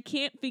looks, and I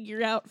can't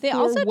figure out. They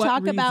also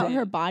talk reason. about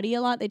her body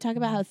a lot. They talk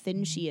about how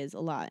thin she is a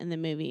lot in the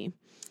movie.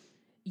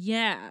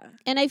 Yeah.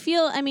 And I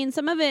feel, I mean,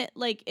 some of it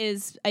like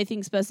is, I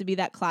think, supposed to be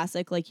that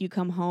classic, like you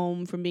come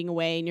home from being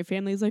away and your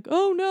family's like,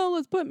 oh no,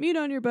 let's put meat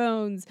on your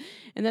bones.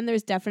 And then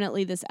there's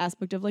definitely this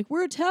aspect of like,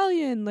 we're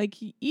Italian, like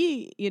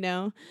eat, you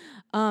know?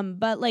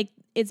 But like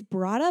it's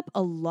brought up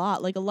a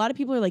lot. Like a lot of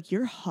people are like,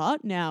 you're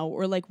hot now,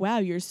 or like, wow,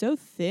 you're so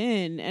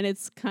thin. And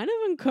it's kind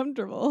of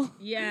uncomfortable.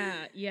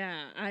 Yeah.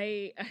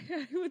 I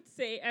would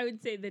say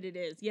that it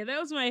is. Yeah, that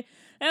was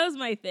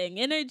my thing.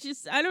 And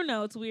I don't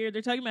know, it's weird.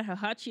 They're talking about how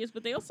hot she is,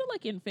 but they also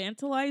like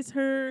infantilize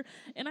her,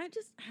 and I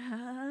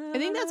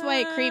think that's why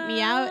it creeped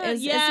me out.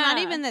 It's not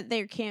even that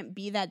there can't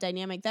be that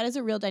dynamic. That is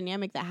a real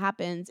dynamic that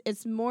happens.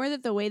 It's more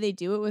that the way they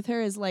do it with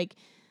her is like,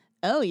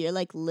 oh, you're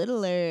like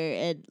littler,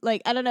 and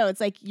like I don't know, it's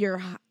like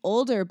you're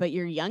older but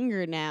you're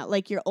younger now,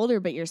 like you're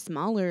older but you're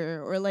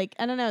smaller, or like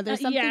I don't know,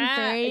 there's something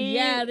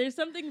there's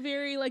something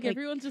very like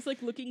everyone's just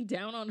like looking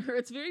down on her.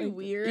 It's very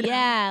weird.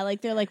 Yeah,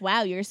 like they're like,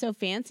 wow, you're so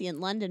fancy in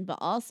London, but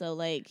also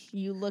like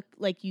you look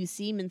like you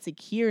seem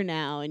insecure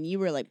now, and you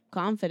were like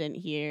confident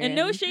here. And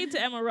no shade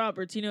to Emma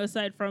Roberts, you know,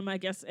 aside from I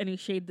guess any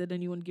shade that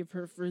anyone give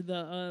her for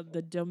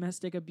the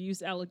domestic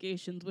abuse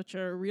allegations, which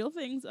are real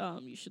things.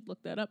 You should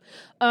look that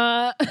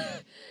up.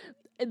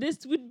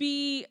 This would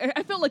be,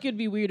 I felt like it'd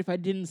be weird if I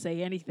didn't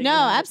say anything. No,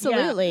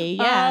 absolutely.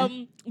 Yeah.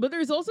 But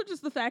there's also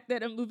just the fact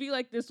that a movie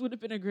like this would have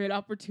been a great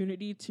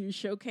opportunity to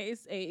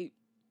showcase a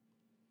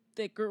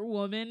thicker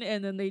woman,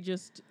 and then they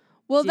just.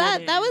 Well,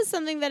 that was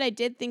something that I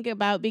did think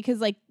about, because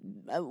like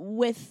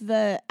with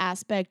the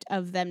aspect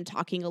of them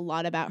talking a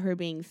lot about her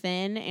being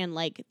thin, and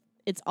like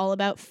it's all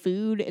about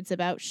food, it's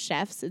about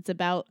chefs, it's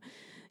about,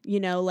 you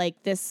know,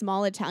 like this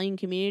small Italian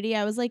community,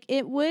 I was like,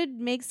 it would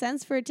make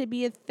sense for it to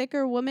be a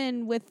thicker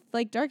woman with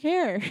like dark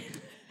hair.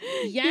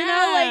 Yeah. You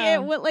know, like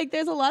it would, like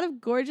there's a lot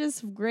of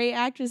gorgeous, great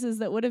actresses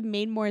that would have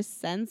made more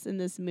sense in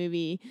this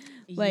movie.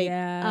 Like,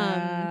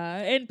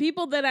 and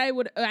people that I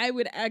would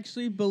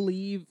actually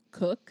believe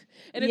cook.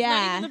 And it's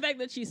not even the fact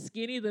that she's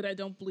skinny that I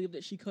don't believe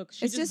that she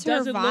cooks. It's just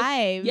her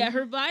vibe.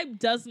 Her vibe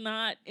does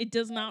not. It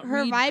does not.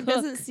 Her vibe cook.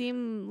 doesn't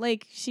seem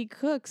like she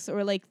cooks,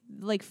 or like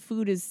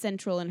food is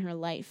central in her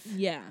life.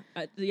 Yeah,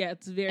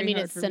 it's very. I mean,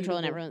 hard it's for central me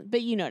in everyone,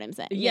 but you know what I'm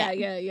saying. Yeah.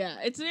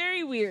 It's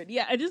very weird.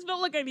 Yeah, I just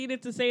felt like I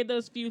needed to say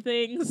those few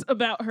things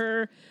about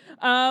her.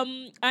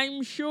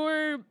 I'm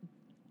sure.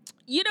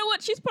 You know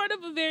what? She's part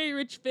of a very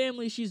rich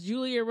family. She's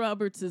Julia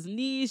Roberts'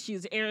 niece.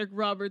 She's Eric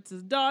Roberts'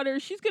 daughter.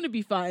 She's gonna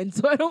be fine.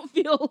 So I don't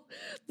feel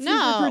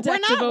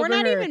we're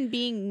not even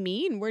being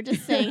mean. We're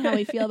just saying how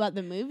we feel about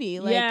the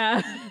movie.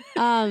 Like,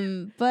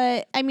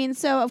 but I mean,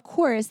 so of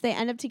course they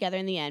end up together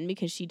in the end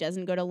because she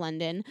doesn't go to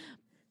London.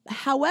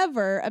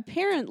 However,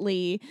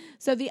 apparently,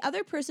 so the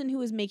other person who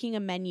was making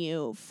a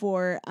menu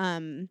for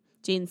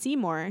Jane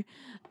Seymour,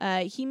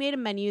 he made a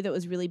menu that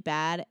was really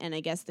bad, and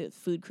I guess the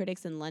food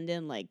critics in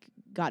London like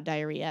got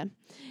diarrhea.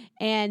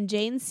 And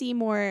Jane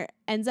Seymour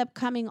ends up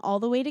coming all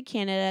the way to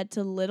Canada,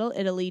 to Little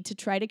Italy, to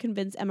try to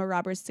convince Emma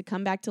Roberts to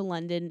come back to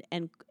London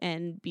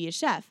and be a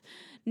chef.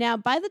 Now,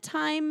 by the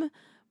time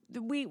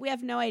we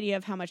have no idea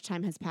of how much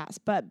time has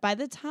passed, but by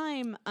the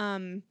time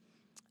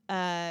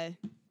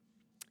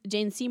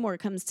Jane Seymour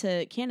comes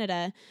to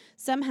Canada,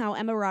 somehow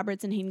Emma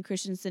Roberts and Hayden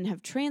Christensen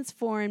have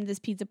transformed this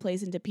pizza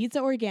place into Pizza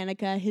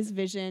Organica, his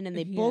vision, and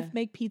they both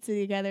make pizza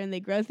together, and they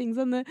grow things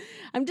on the...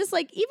 I'm just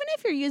like, even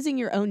if you're using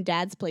your own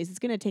dad's place, it's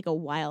going to take a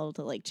while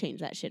to like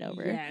change that shit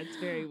over. Yeah, it's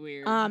very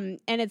weird. And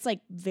it's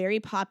like very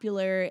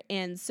popular,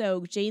 and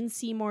so Jane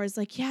Seymour is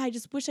like, yeah, I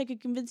just wish I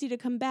could convince you to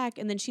come back,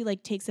 and then she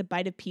like takes a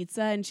bite of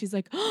pizza, and she's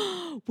like,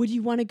 oh, would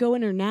you want to go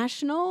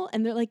international?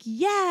 And they're like,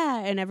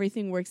 yeah, and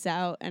everything works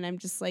out, and I'm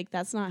just like,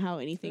 that's not how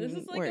anything This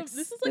is like works.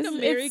 a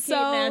Mary-Kate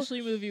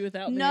Ashley movie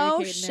without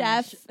Mary-Kate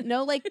chef, Nash.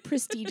 no like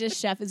prestigious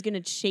chef is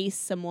gonna chase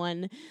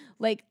someone.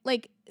 Like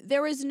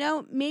there was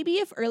no, maybe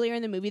if earlier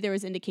in the movie there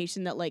was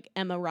indication that like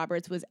Emma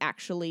Roberts was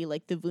actually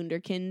like the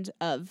wunderkind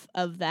of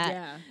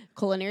that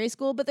culinary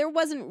school, but there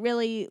wasn't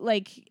really,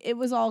 like it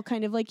was all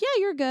kind of like, yeah,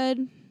 you're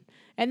good.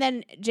 And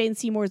then Jane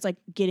Seymour's like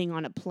getting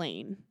on a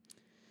plane.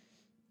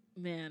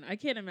 Man, I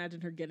can't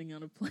imagine her getting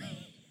on a plane.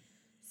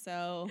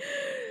 So,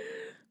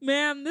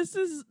 man, this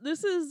was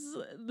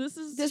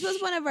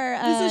one of our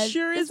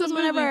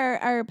one of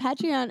our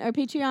Patreon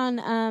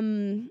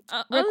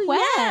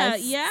requests. Oh,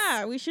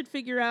 yeah, we should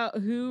figure out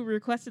who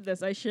requested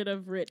this. I should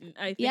have written.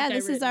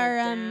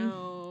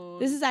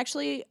 This is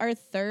actually our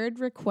third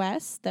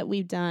request that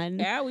we've done.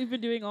 Yeah, we've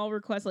been doing all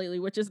requests lately,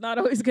 which is not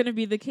always going to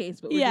be the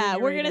case. But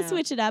we're gonna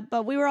switch it up.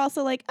 But we were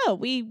also like, oh,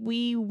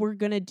 we were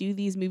gonna do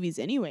these movies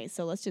anyway,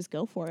 so let's just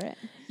go for it.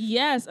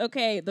 Yes.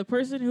 Okay. The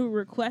person who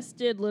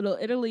requested Little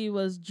Italy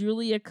was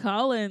Julia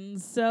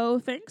Collins. So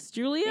thanks,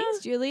 Julia.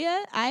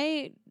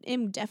 I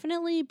am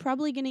definitely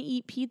probably gonna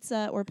eat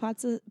pizza or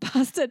pasta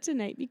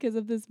tonight because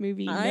of this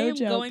movie. I am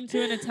going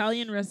to an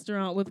Italian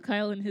restaurant with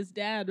Kyle and his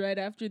dad right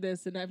after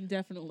this, and I'm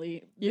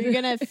definitely you're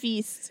gonna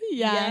feast.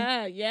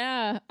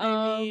 Yeah.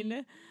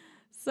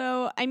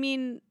 I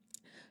mean,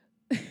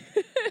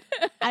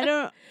 I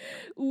don't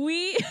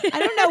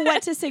know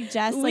what to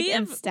suggest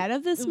instead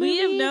of this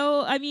movie.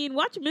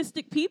 Watch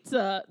Mystic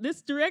Pizza.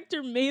 This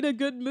director made a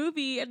good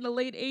movie in the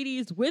late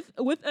 80s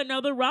with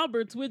another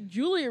Roberts, with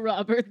Julia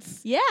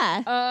Roberts.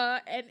 Yeah.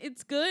 And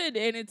it's good,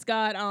 and it's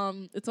got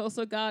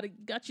also got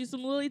you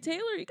some Lily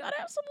Taylor. You gotta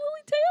have some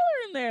Lily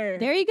Taylor in there.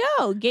 There you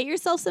go. Get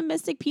yourself some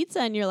Mystic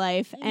Pizza in your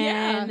life.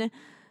 And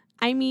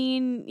I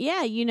mean,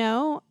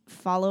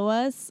 follow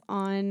us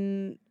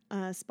on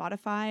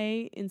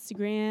Spotify,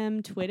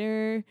 Instagram,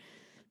 Twitter.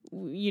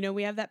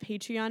 We have that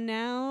Patreon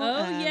now.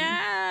 Oh,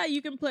 yeah.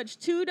 You can pledge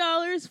 $2,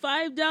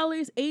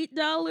 $5,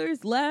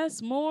 $8,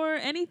 less, more,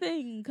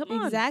 anything. Come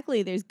on.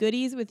 Exactly. There's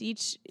goodies with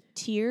each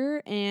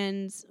tier,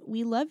 and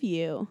we love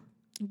you.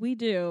 We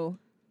do.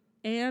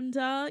 And,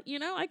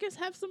 I guess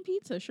have some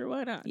pizza. Sure,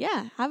 why not?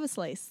 Yeah, have a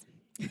slice.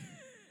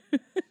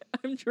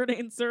 I'm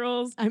Jordan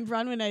Searles. I'm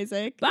Bronwyn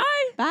Isaac. Bye.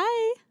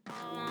 Bye.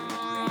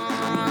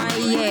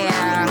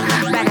 Yeah.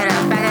 Back it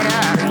up.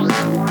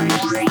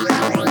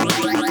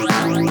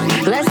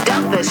 Let's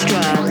dump this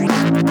truck.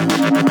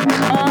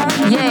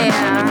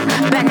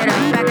 Yeah. Back it up.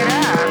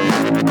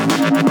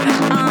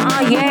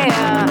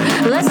 Yeah.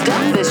 Let's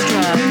dump this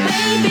truck.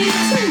 Maybe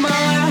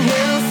tomorrow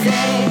he'll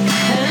say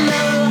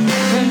hello.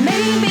 And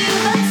maybe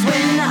that's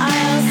when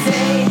I'll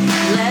say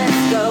let's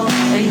go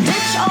and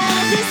ditch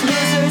all these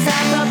losers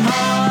at the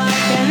park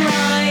and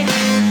ride.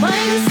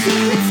 Find a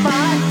secret spot.